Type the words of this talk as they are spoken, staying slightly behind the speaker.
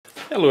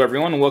Hello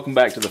everyone and welcome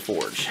back to the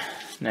Forge.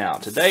 Now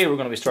today we're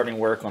going to be starting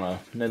work on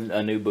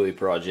a new Bowie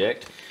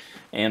project,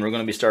 and we're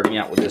going to be starting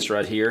out with this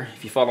right here.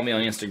 If you follow me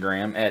on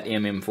Instagram at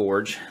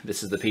mmforge,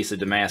 this is the piece of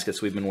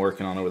Damascus we've been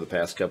working on over the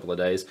past couple of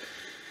days.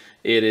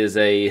 It is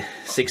a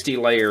 60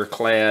 layer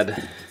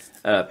clad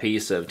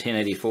piece of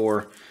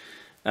 1084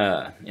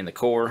 in the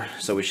core,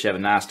 so we should have a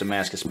nice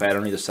Damascus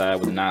pattern on either side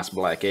with a nice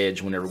black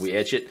edge whenever we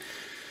etch it.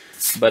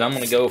 But I'm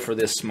going to go for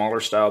this smaller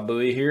style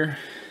Bowie here.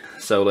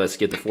 So let's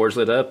get the forge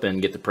lit up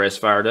and get the press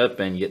fired up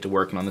and get to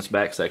working on this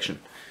back section.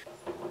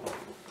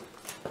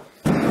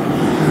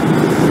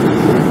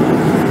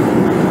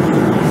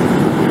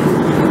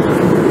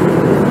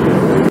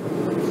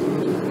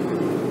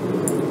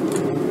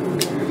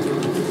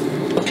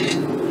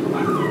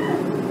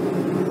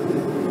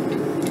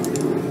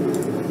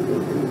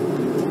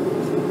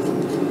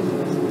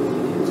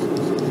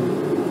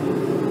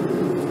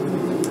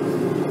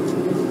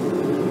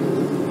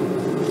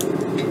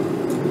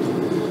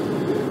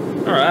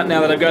 Alright,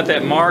 now that I've got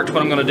that marked,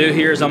 what I'm going to do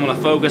here is I'm going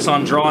to focus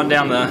on drawing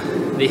down the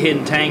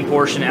hidden tang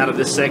portion out of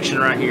this section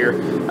right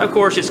here. Of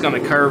course, it's going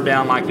to curve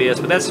down like this,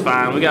 but that's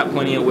fine. We got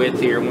plenty of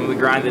width here. When we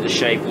grind it to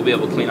shape, we'll be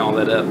able to clean all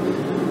that up.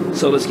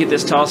 So let's get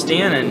this tossed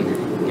in and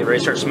get ready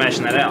to start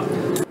smashing that out.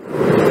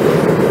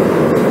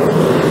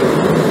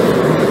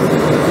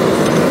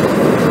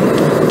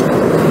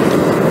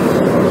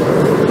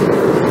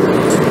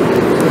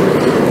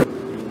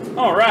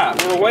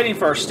 Waiting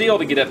for our steel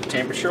to get up to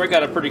temperature. I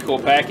got a pretty cool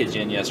package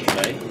in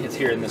yesterday. It's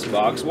here in this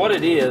box. What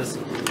it is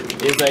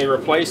a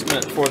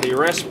replacement for the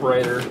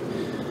respirator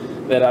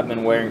that I've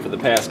been wearing for the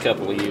past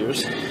couple of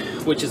years,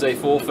 which is a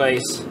full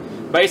face,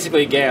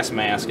 basically gas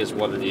mask is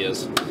what it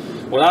is.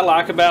 What I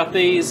like about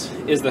these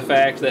is the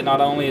fact that not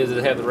only does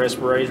it have the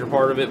respirator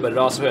part of it, but it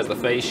also has the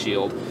face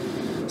shield.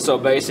 So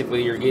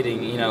basically you're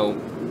getting, you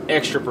know,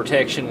 extra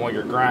protection while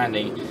you're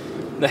grinding.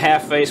 The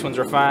half face ones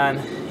are fine,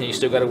 and you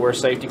still got to wear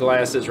safety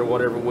glasses or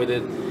whatever with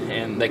it,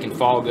 and they can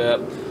fog up,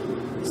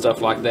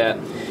 stuff like that.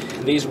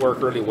 These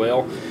work really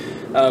well.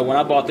 When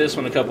I bought this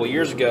one a couple of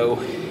years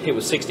ago, it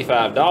was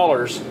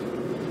 $65,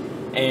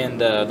 and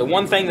the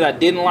one thing that I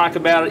didn't like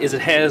about it is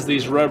it has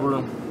these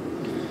rubber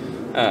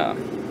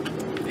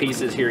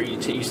pieces here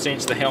you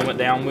cinch the helmet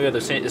down with, or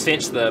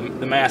cinch the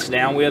mask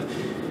down with,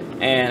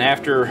 and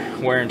after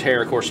wear and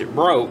tear, of course, it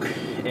broke,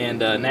 and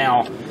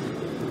now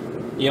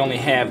you only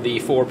have the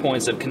 4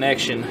 points of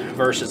connection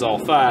versus all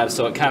 5,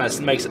 so it kind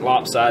of makes it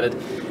lopsided.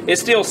 It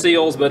still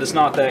seals, but it's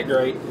not that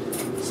great.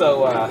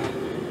 So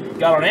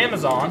got on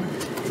Amazon,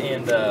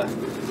 and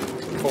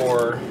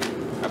for,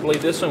 I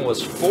believe this one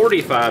was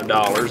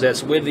 $45.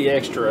 That's with the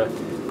extra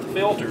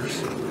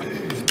filters.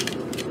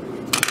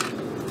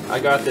 I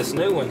got this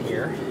new one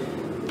here,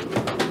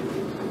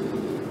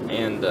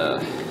 and there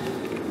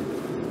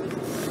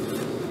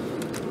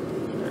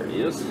it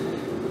is.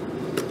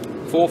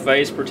 Full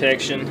face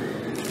protection.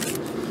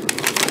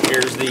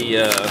 Here's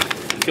the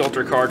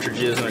filter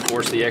cartridges, and of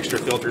course the extra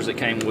filters that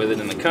came with it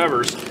and the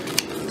covers.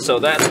 So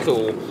that's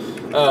cool.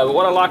 But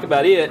what I like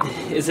about it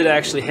is it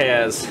actually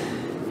has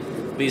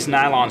these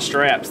nylon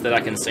straps that I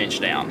can cinch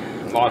down.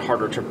 A lot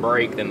harder to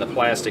break than the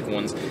plastic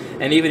ones.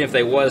 And even if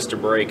they was to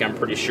break, I'm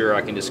pretty sure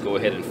I can just go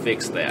ahead and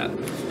fix that.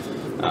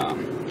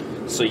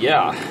 So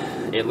yeah,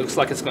 it looks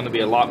like it's going to be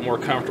a lot more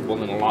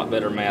comfortable and a lot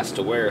better mask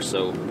to wear.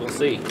 So we'll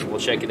see. We'll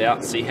check it out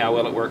and see how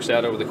well it works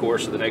out over the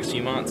course of the next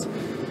few months.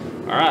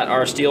 Alright,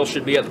 our steel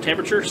should be at the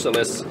temperature, so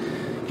let's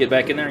get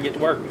back in there and get to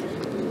work.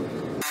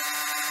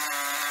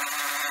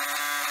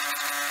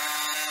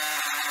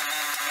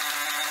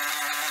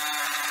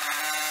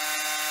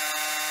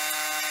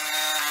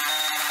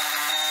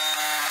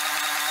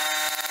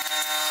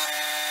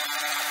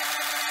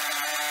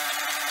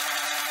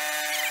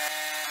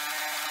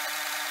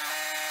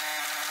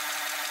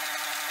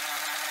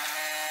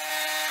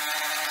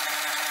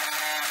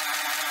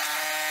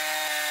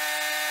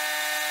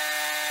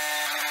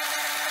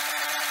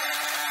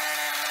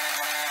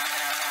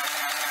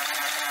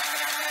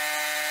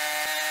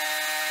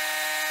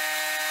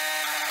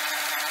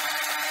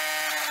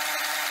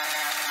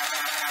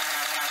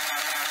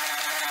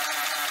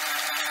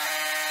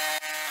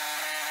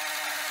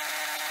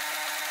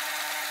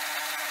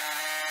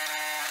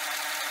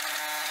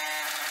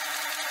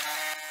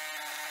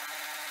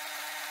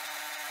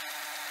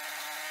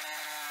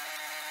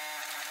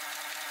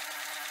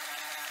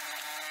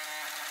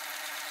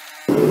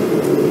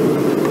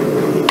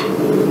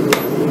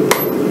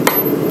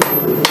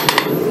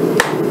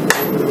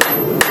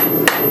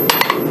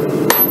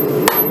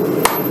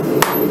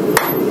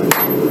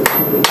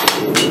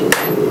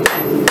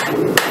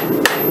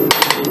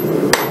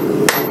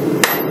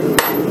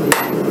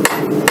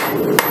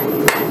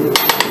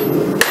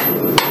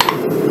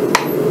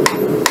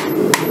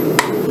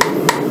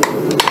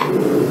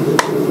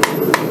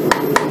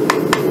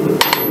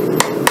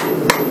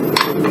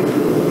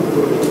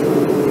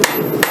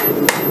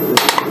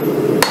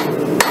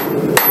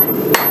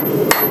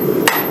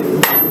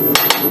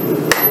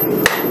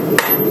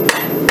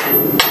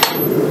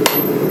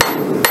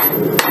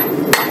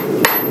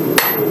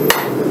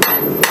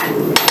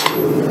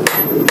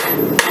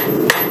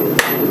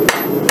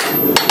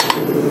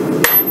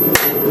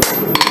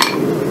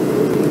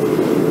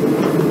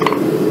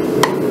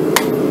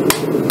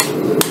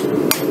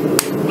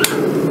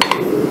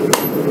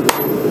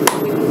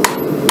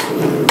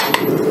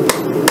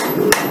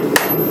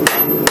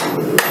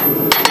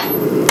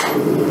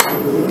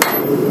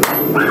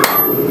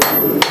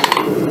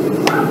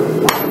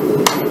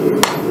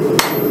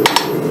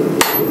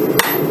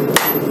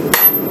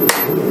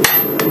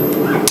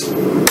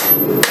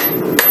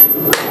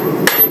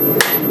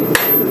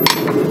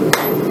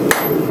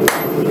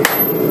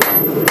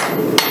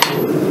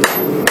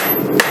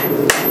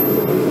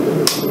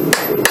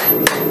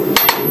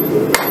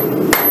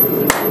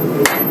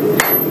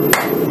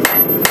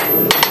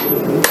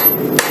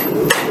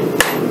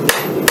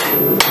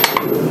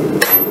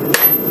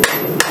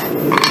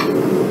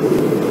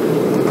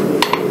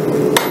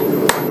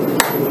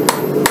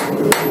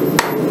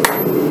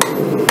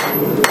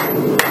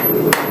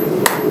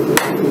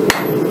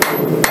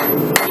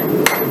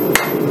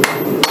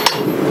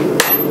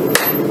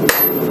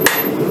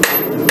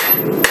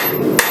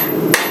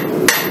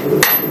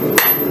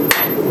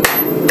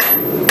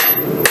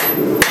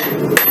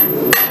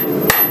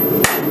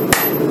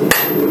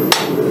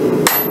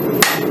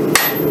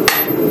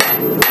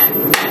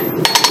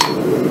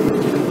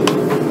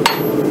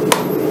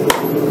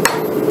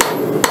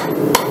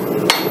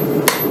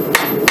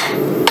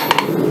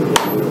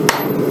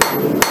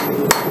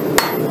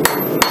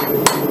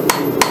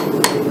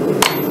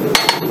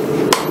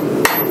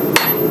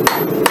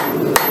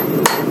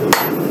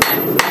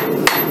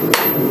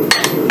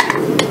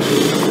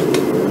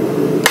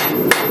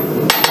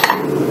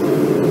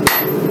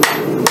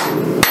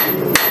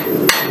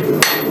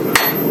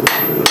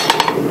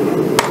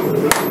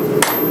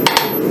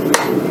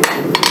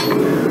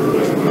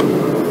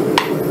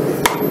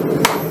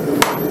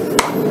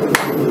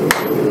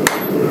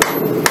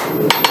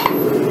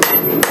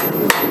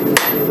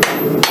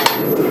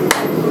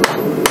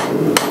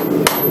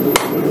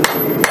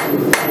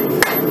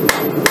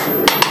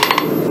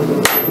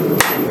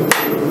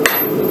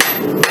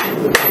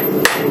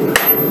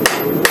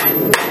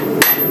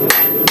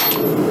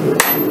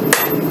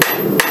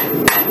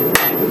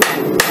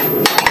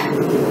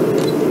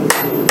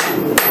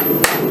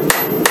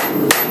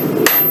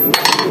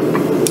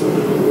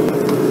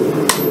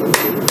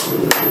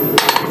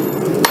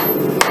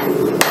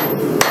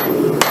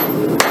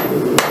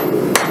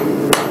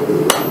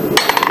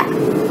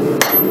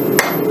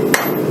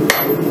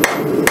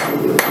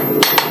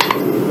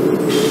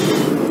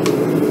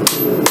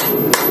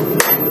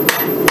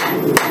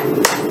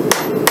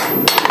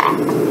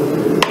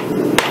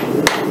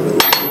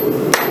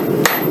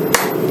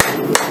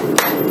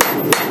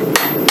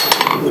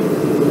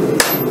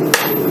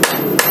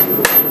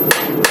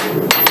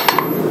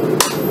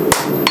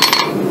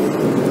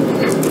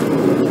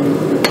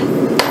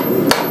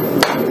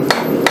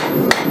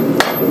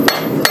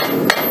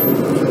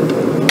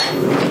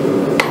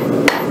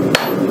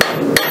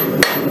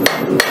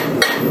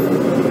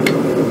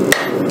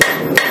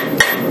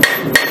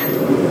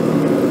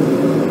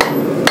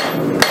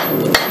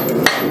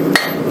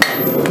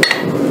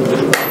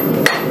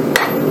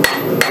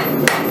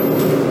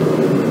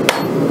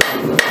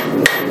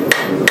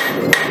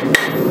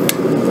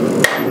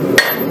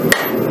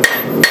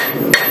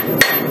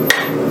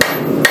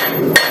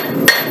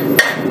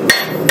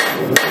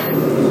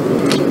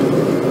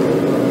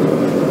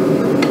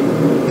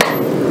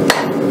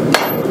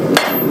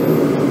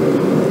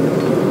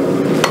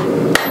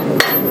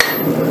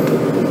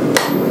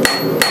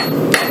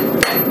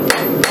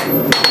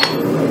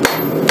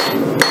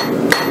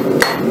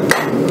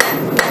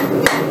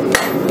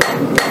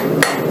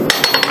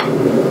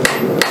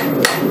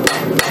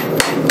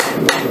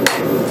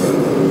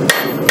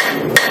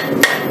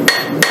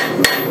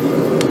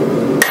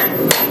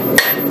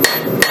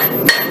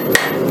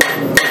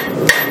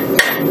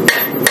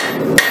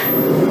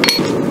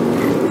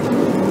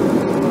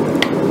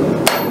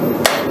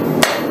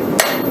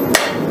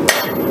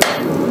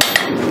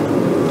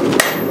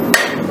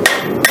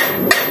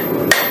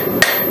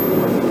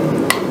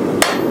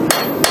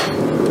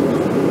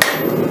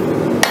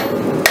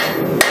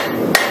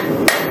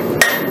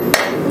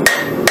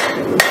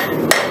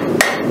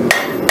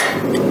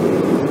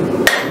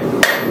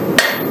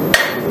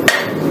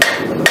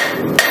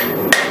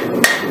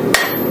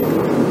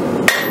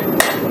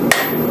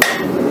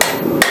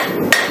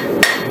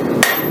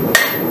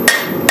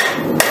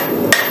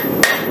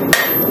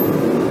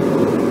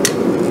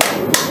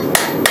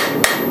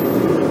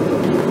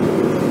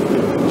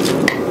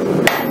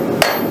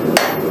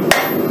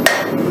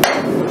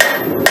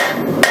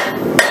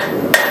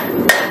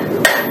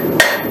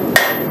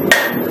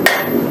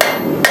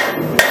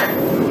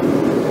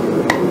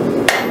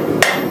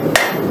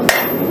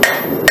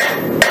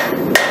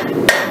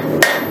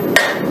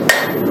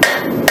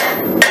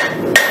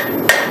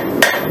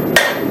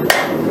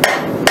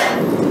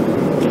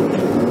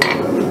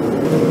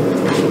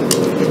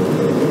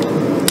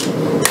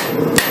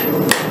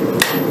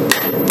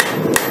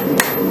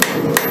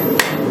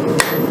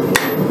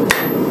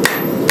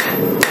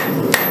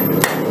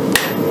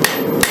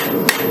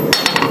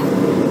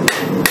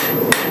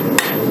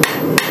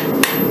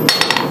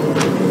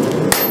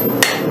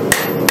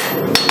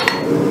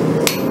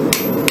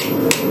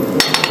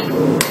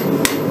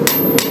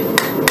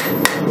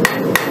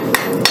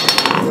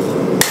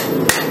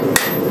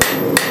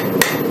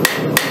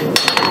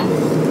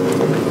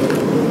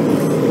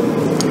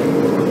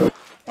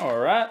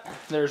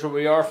 there's where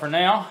we are for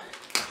now.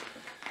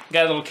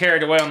 Got a little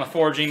carried away on the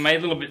forging, made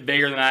a little bit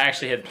bigger than I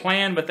actually had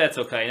planned, but that's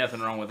okay,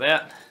 nothing wrong with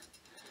that.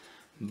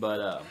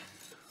 But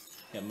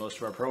got most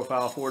of our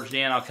profile forged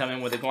in. I'll come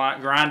in with a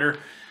grinder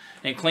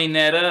and clean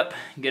that up,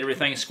 get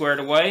everything squared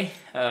away.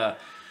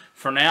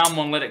 For now, I'm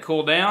going to let it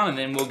cool down, and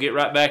then we'll get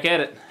right back at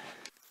it.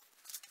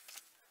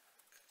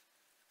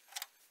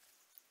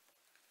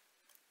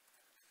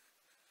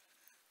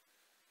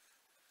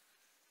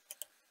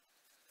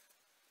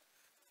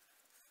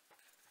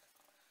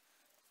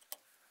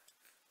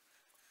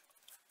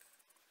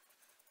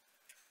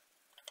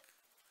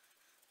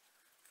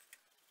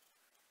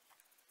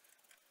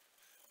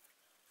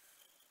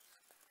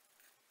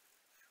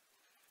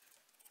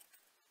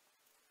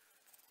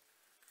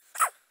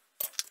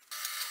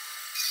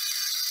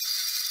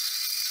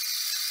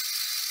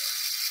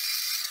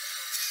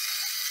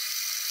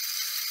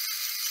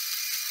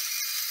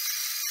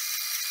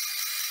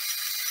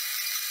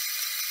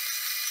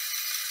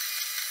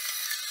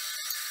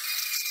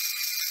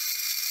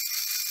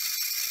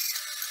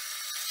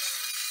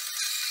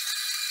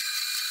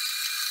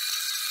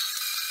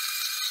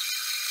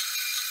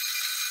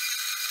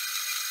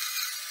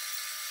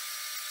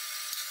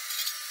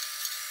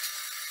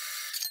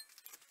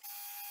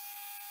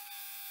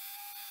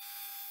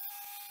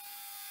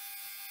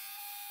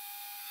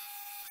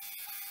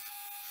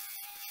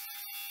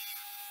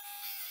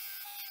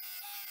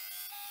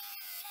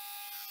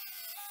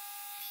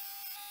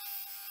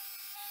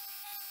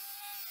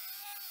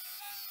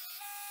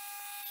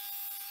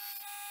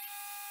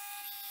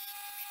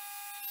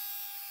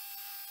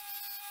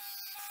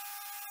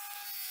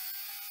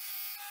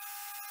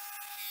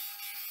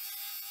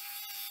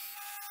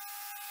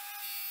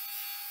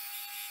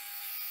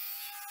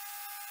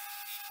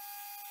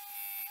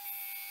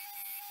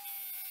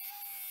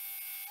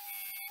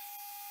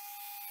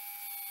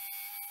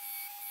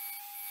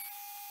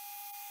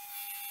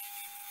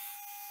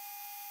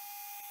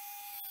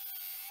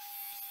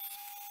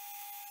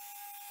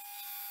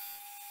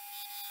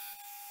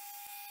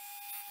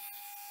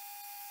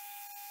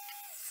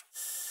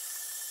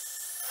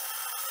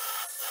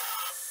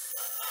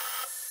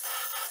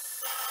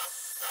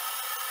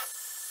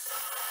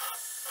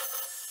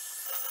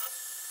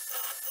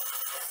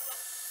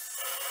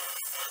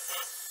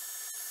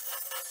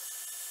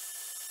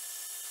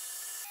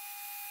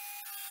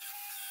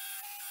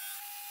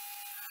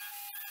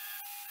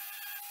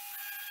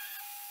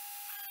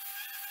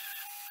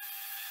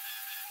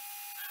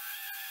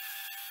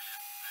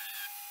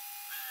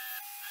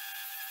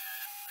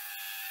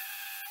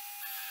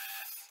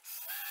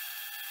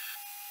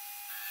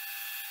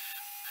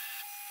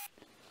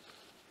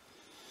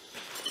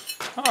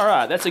 All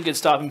right, that's a good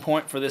stopping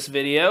point for this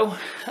video.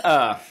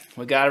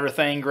 We got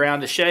everything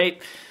ground to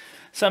shape.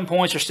 Some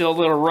points are still a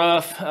little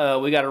rough.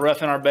 We got to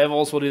roughen our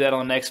bevels. We'll do that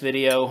on the next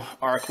video.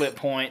 Our clip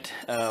point,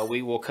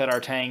 we will cut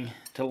our tang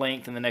to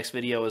length in the next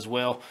video as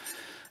well.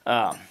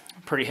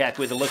 Pretty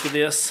happy with the look of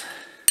this.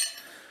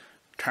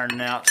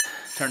 Turned out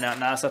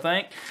nice, I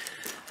think.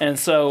 And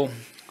so,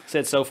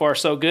 said so far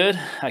so good.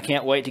 I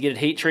can't wait to get it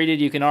heat treated.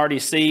 You can already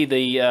see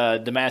the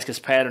Damascus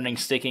patterning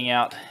sticking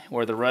out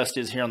where the rust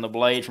is here on the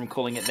blade from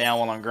cooling it down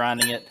while I'm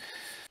grinding it.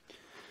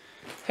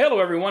 Hello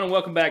everyone and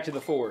welcome back to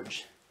the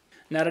Forge.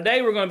 Now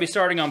today we're going to be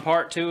starting on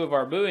part 2 of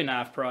our Bowie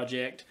knife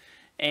project,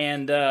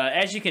 and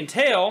as you can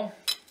tell,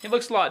 it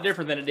looks a lot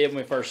different than it did when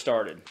we first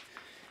started.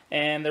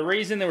 And the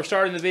reason that we're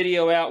starting the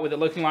video out with it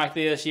looking like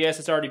this, yes,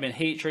 it's already been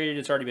heat treated,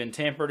 it's already been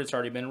tempered, it's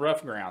already been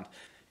rough ground,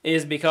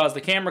 is because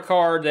the camera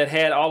card that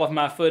had all of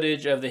my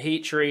footage of the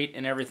heat treat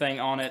and everything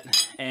on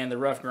it and the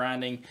rough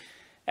grinding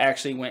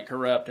actually went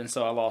corrupt, and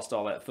so I lost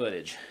all that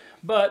footage.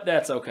 But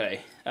that's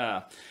okay.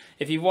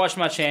 If you've watched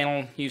my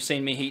channel, you've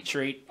seen me heat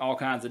treat all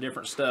kinds of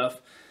different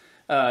stuff.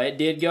 It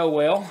did go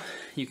well.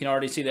 You can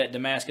already see that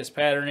Damascus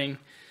patterning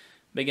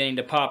beginning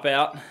to pop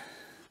out.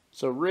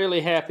 So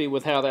really happy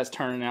with how that's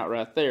turning out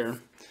right there.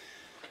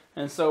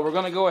 And so we're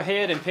going to go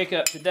ahead and pick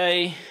up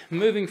today,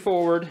 moving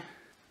forward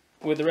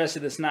with the rest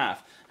of this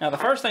knife. Now the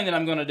first thing that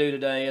I'm going to do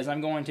today is I'm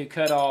going to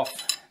cut off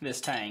this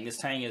tang. This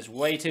tang is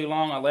way too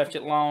long. I left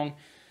it long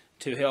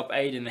to help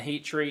aid in the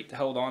heat treat, to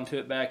hold on to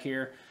it back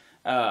here.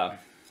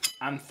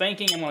 I'm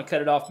thinking I'm going to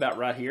cut it off about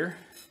right here,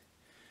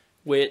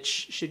 which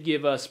should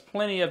give us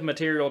plenty of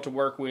material to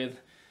work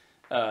with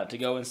to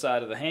go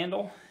inside of the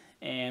handle.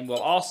 And we'll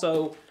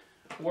also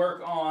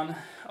work on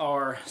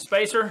our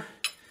spacer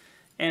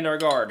and our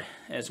guard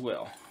as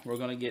well. We're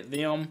going to get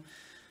them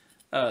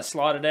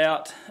slotted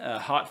out,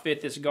 hot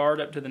fit this guard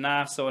up to the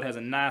knife so it has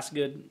a nice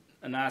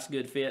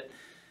good fit,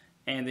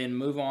 and then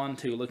move on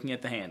to looking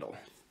at the handle.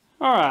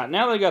 Alright,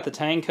 now that I got the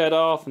tang cut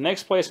off, the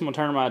next place I'm going to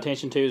turn my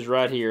attention to is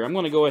right here. I'm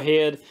going to go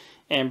ahead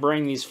and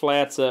bring these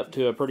flats up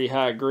to a pretty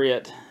high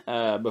grit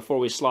before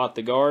we slot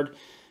the guard,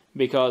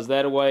 because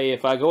that way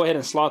if I go ahead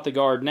and slot the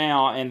guard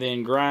now and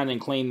then grind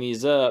and clean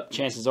these up,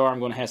 chances are I'm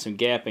going to have some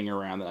gapping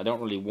around it. I don't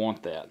really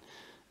want that.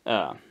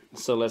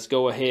 So let's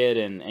go ahead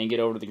and get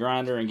over to the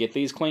grinder and get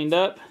these cleaned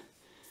up,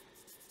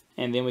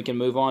 and then we can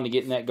move on to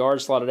getting that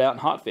guard slotted out and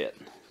hot fit.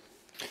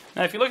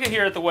 Now if you look at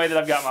here at the way that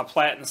I've got my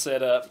platen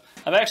set up,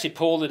 I've actually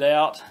pulled it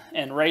out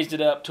and raised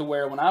it up to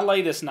where when I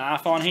lay this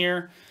knife on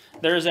here,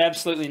 there's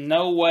absolutely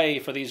no way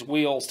for these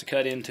wheels to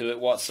cut into it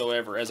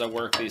whatsoever as I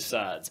work these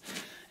sides.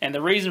 And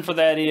the reason for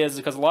that is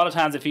because a lot of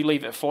times if you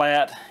leave it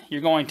flat,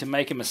 you're going to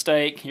make a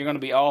mistake. You're going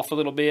to be off a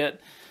little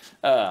bit.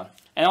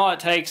 And all it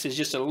takes is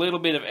just a little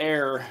bit of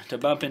air to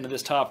bump into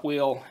this top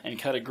wheel and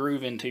cut a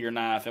groove into your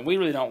knife. And we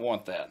really don't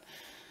want that.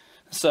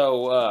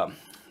 So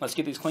let's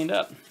get these cleaned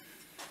up.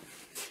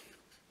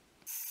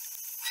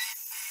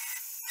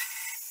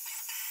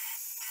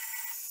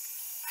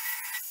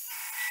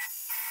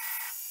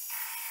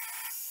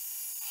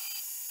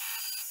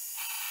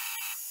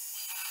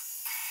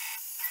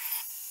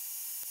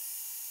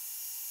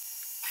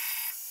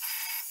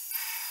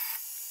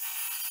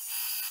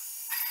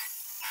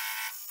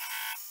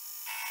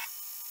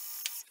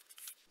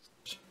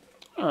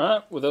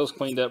 Alright, with those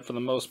cleaned up for the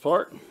most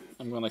part,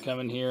 I'm going to come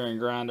in here and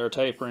grind our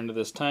taper into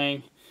this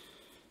tang,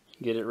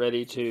 get it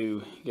ready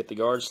to get the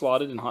guard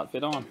slotted and hot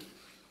fit on.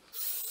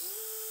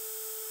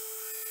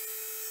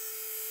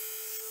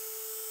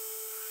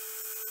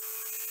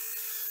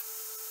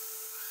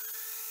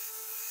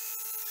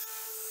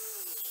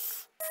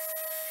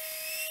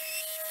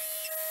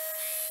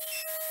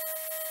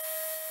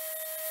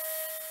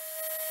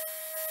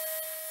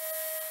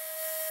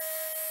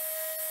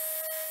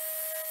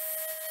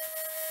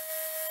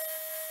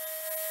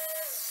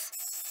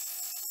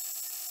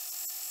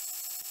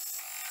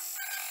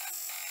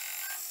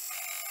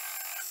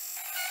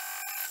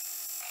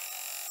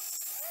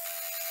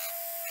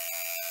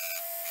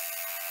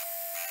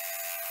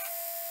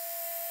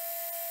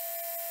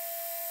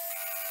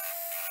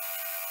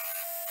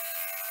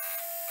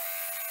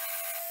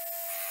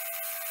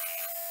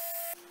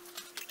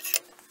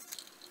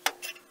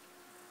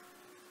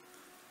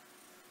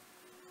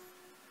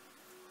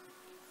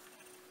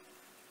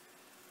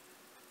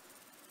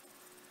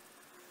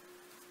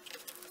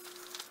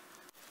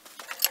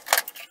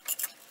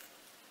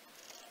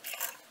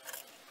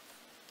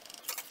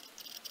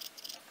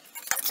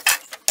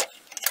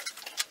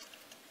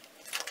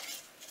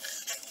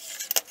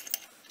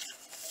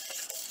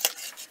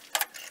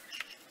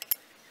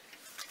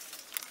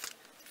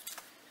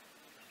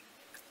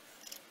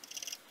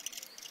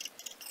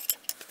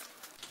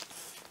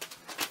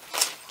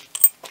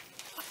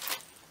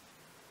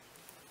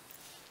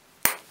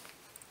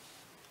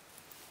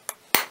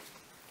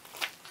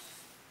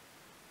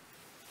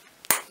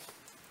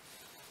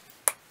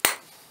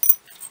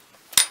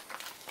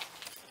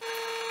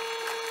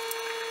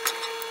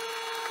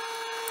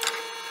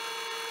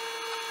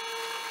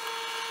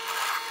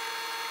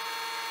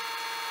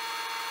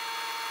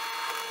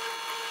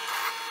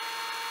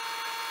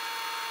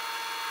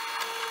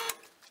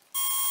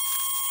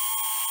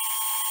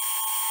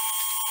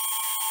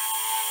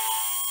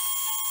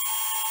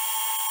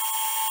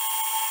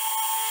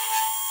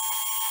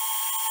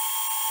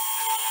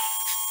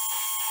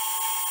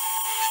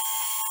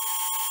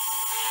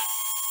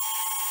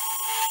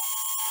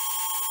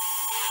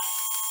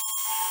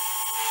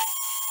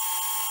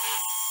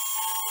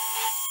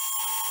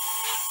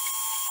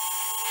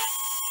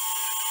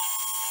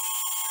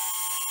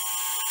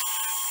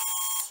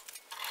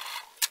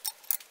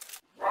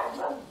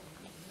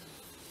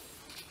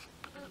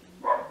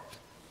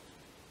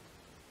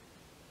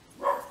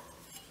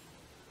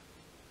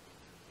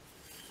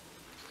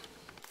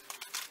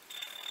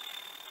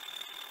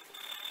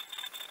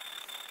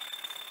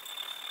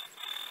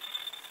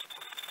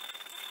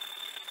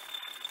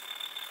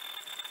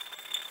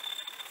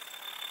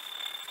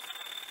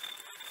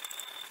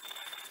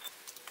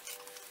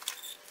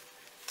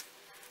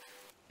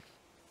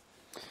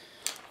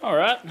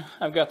 Alright,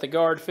 I've got the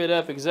guard fit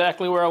up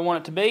exactly where I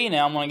want it to be.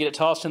 Now I'm going to get it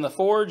tossed in the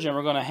forge and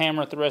we're going to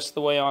hammer it the rest of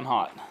the way on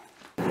hot.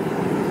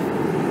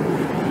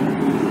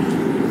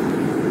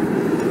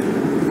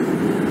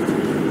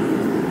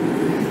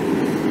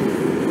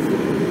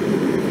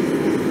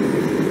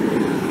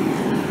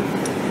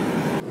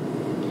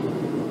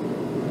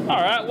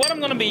 Alright, what I'm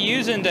going to be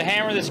using to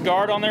hammer this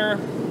guard on there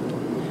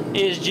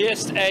is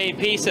just a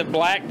piece of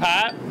black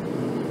pipe,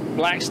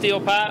 black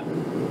steel pipe.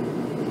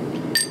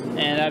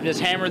 And I've just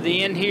hammered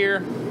the end here,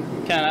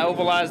 kind of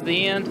ovalized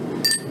the end.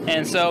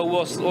 And so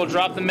we'll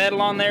drop the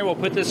metal on there, we'll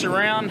put this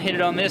around, hit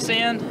it on this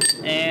end,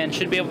 and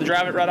should be able to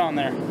drive it right on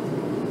there.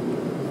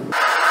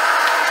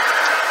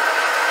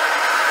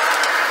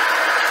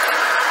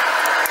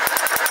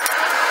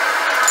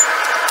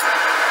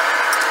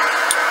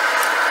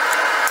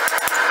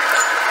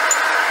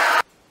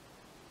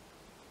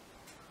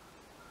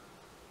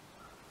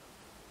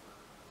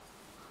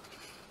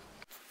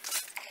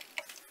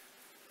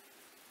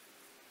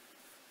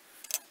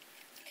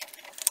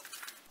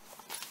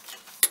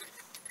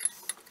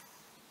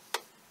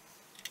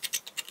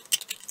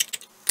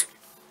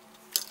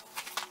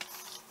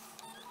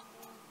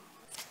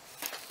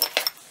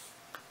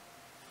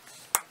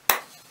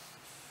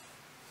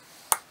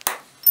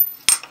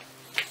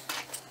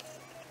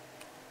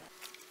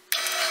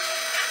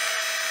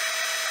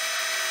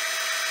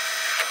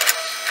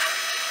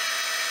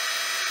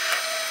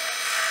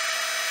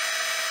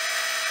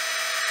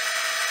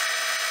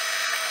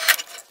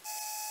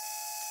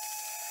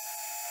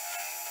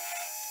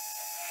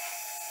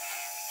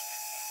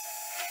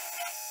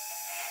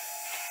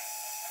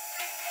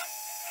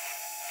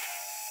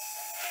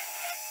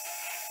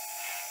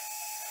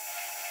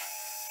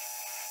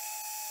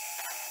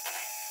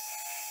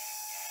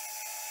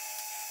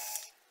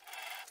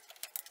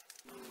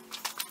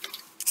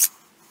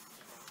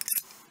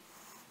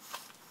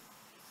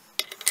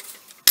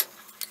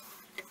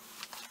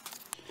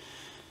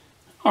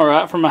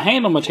 Alright, for my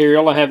handle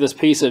material I have this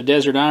piece of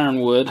desert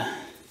ironwood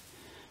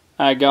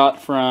I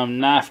got from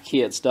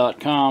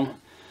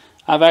knifekits.com.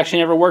 I've actually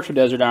never worked with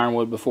desert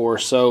ironwood before,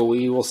 so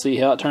we will see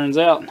how it turns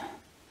out.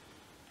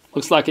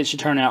 Looks like it should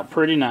turn out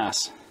pretty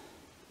nice.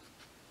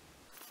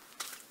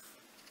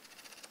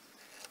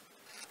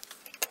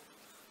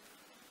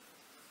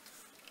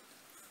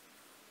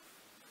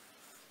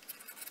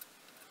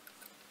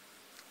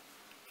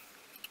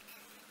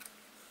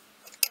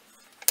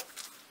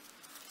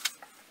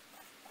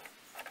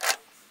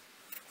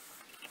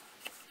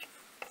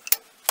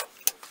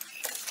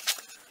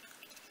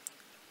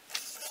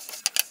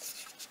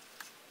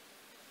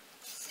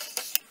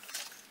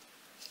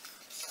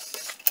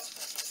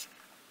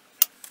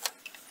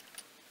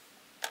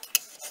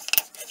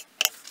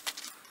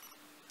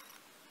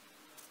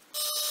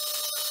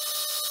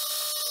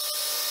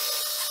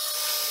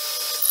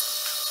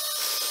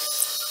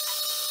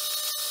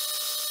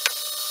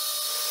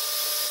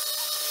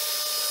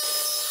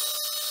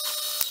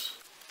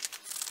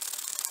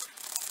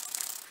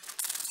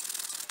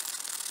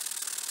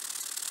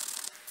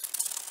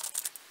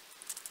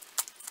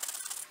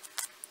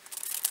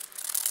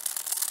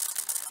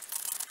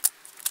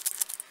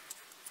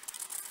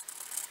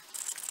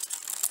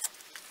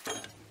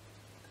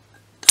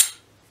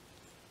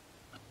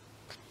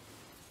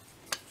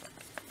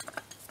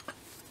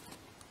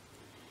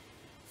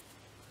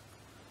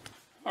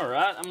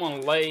 Alright, I'm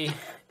going to lay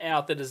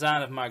out the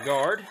design of my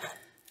guard.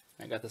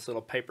 I got this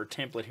little paper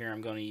template here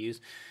I'm going to use.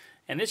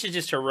 And this is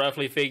just to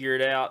roughly figure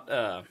it out.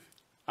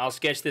 I'll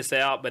sketch this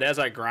out, but as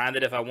I grind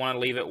it, if I want to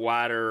leave it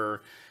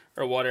wider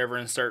or whatever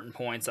in certain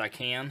points, I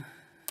can.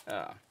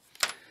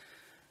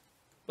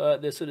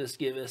 But this will just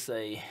give us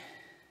a...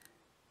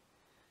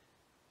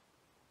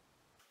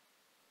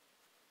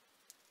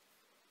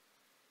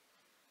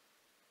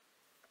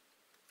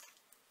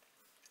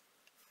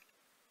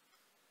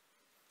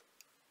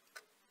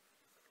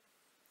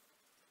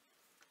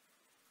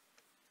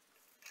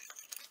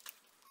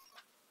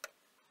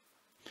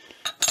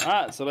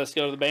 Alright, so let's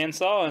go to the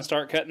bandsaw and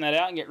start cutting that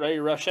out and get ready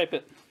to rough shape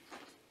it.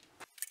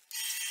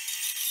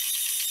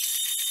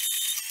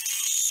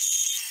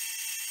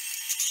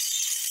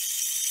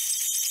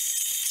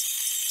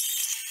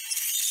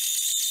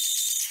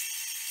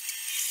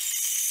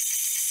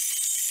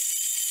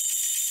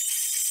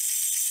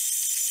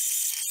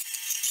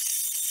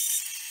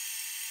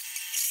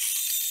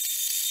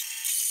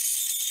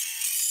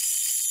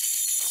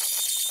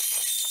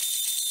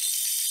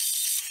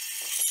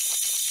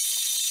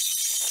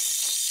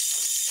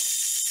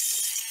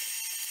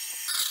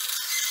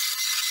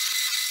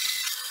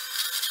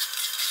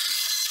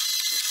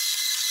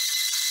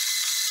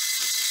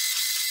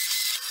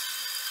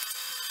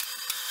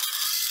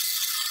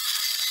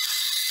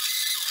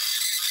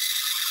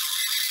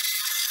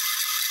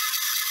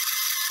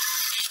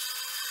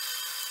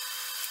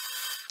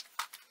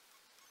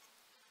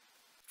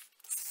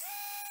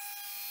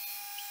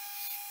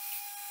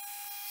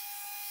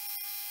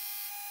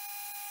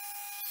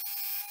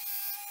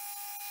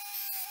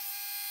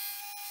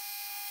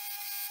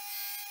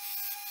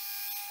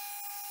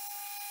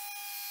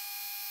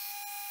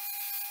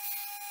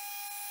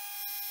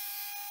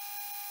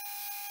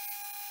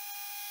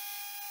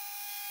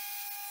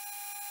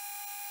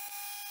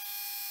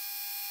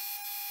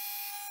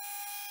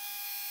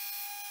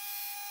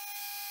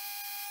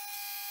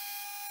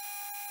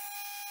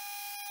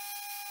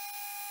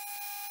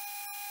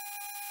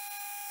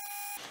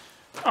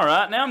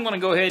 Alright, now I'm going to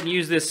go ahead and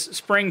use this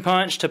spring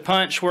punch to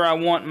punch where I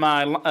want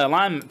my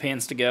alignment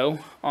pins to go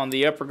on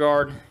the upper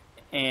guard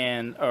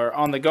or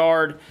on the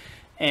guard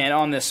and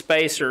on this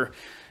spacer.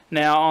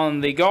 Now on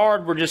the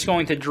guard we're just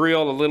going to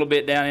drill a little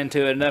bit down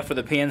into it, enough for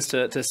the pins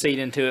to seat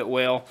into it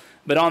well.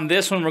 But on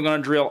this one we're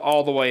going to drill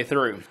all the way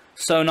through.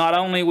 So not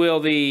only will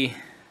the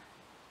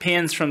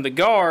pins from the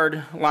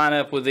guard line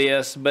up with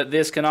this, but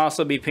this can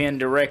also be pinned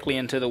directly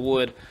into the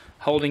wood,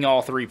 holding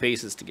all three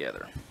pieces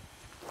together.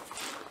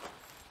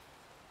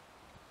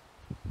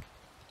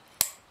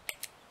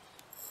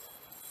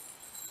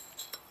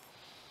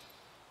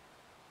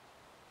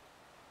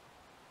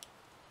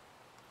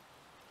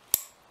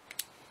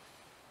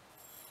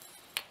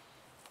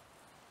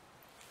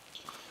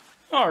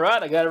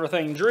 Alright, I got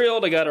everything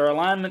drilled. I got our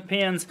alignment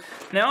pins.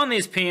 Now on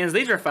these pins,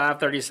 these are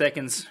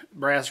 5/32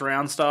 brass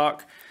round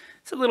stock.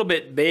 It's a little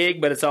bit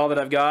big, but it's all that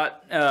I've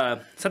got.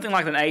 Something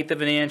like 1/8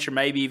 of an inch or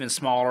maybe even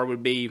smaller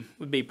would be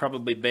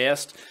probably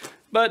best.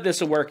 But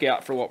this will work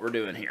out for what we're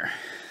doing here.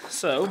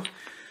 So, I'm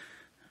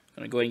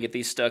going to go ahead and get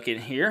these stuck in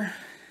here.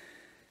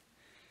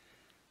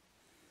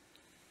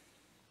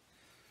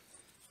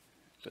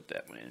 Put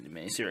that one in.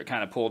 You see where it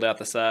kind of pulled out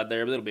the side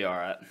there, but it'll be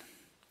alright.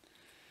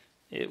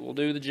 It will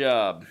do the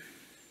job.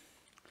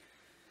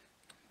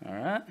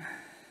 Alright.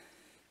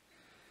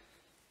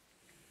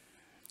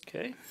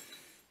 Okay.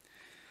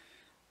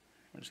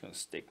 We're just going to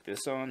stick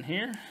this on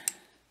here.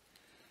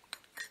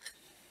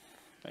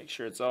 Make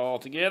sure it's all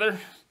together.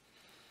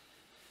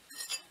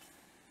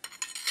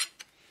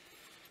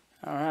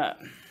 Alright.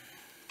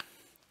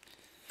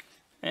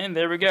 And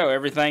there we go.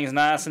 Everything's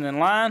nice and in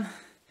line.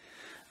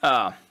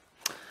 I'll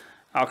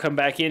come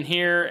back in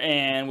here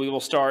and we will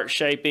start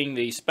shaping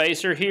the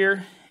spacer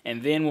here.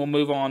 And then we'll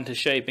move on to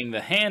shaping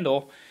the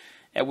handle,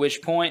 at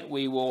which point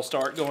we will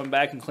start going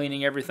back and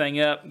cleaning everything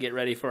up, get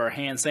ready for our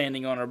hand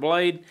sanding on our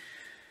blade,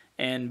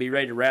 and be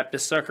ready to wrap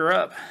this sucker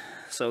up.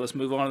 So let's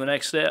move on to the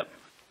next step.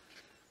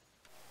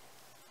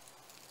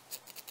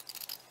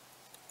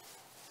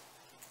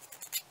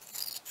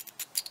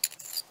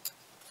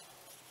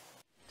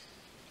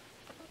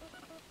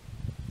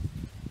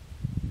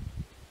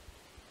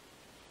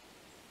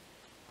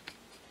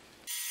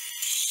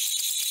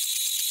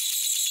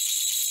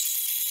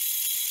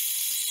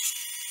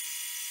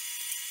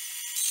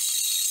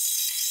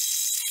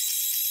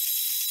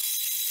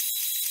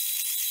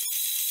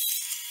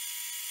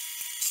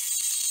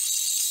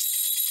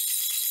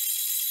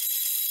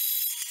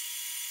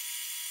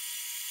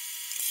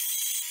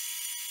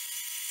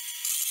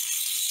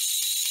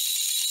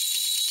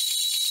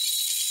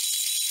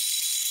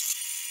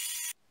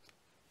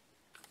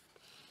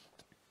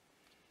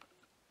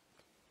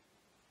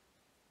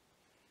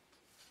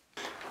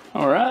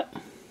 Alright,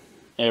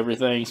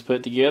 everything's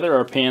put together.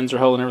 Our pins are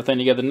holding everything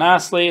together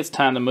nicely. It's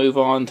time to move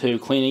on to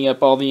cleaning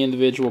up all the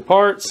individual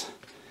parts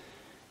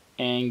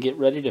and get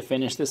ready to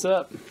finish this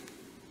up.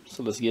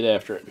 So let's get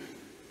after it.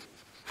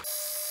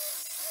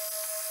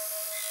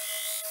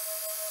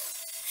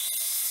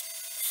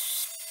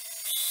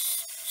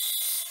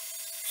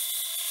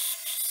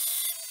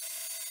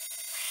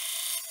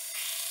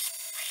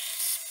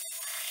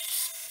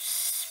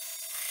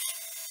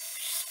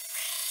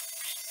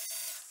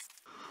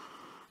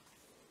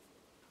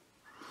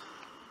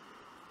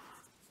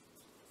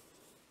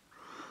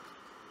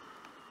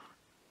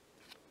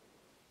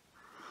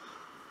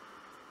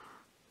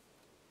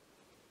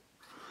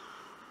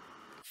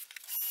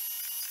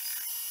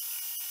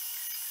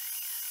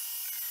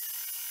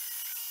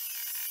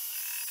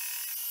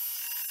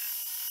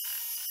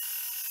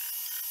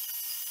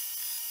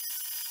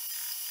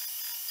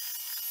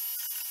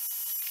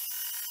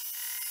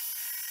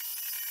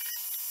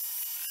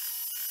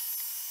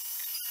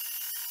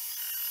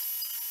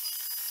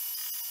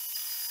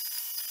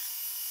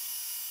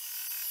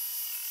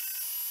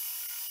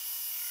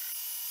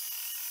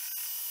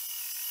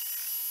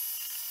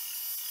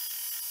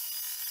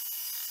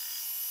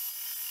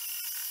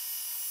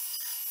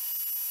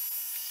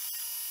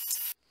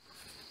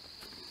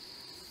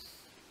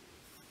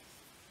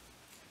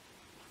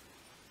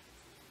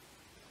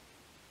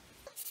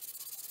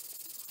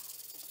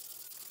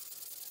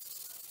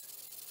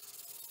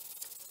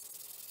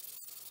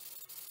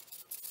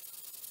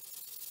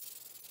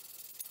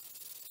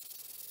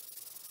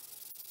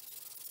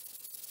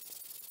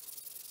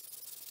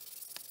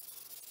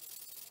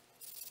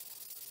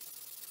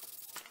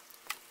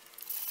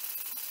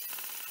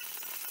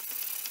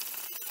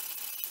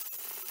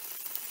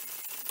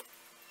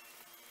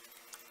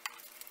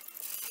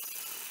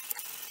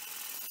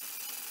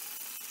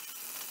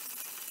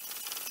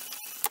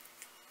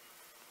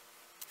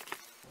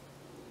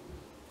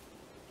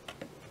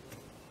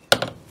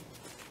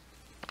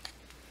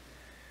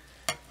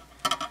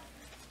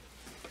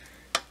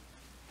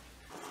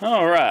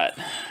 Alright,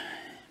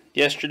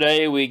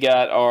 yesterday we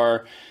got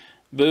our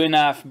Bowie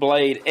knife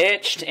blade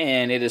etched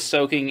and it is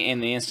soaking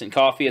in the instant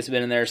coffee. It's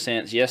been in there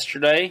since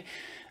yesterday.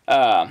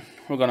 We're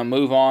going to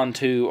move on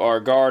to our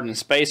guard and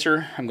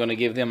spacer. I'm going to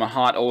give them a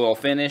hot oil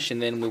finish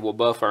and then we will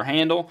buff our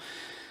handle.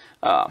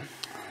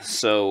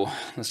 So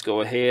let's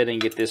go ahead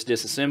and get this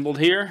disassembled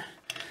here.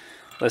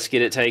 Let's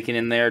get it taken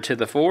in there to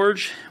the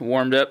forge,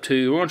 warmed up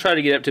to, we're going to try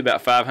to get up to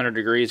about 500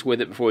 degrees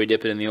with it before we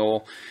dip it in the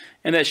oil.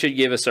 And that should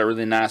give us a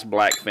really nice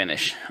black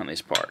finish on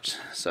these parts.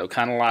 So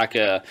kind of like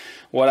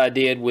what I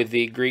did with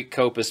the Greek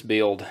Copus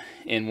build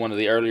in one of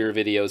the earlier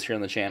videos here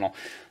on the channel.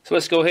 So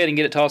let's go ahead and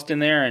get it tossed in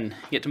there and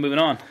get to moving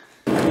on.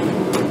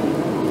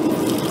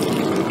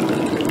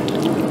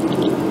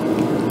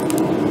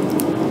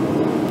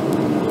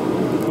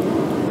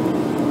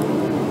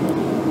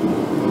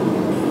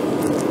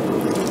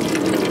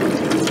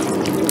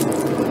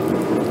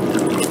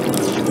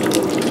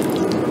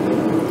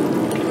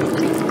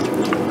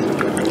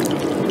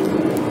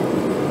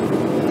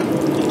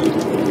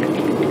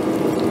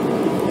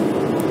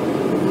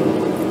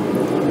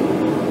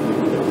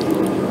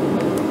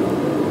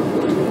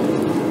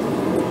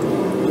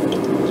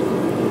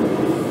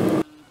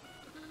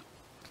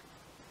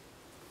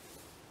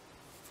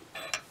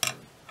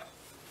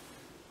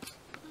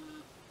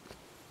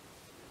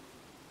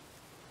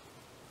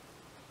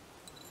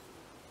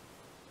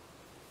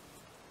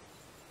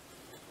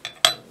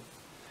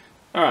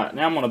 Alright,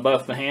 now I'm going to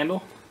buff the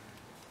handle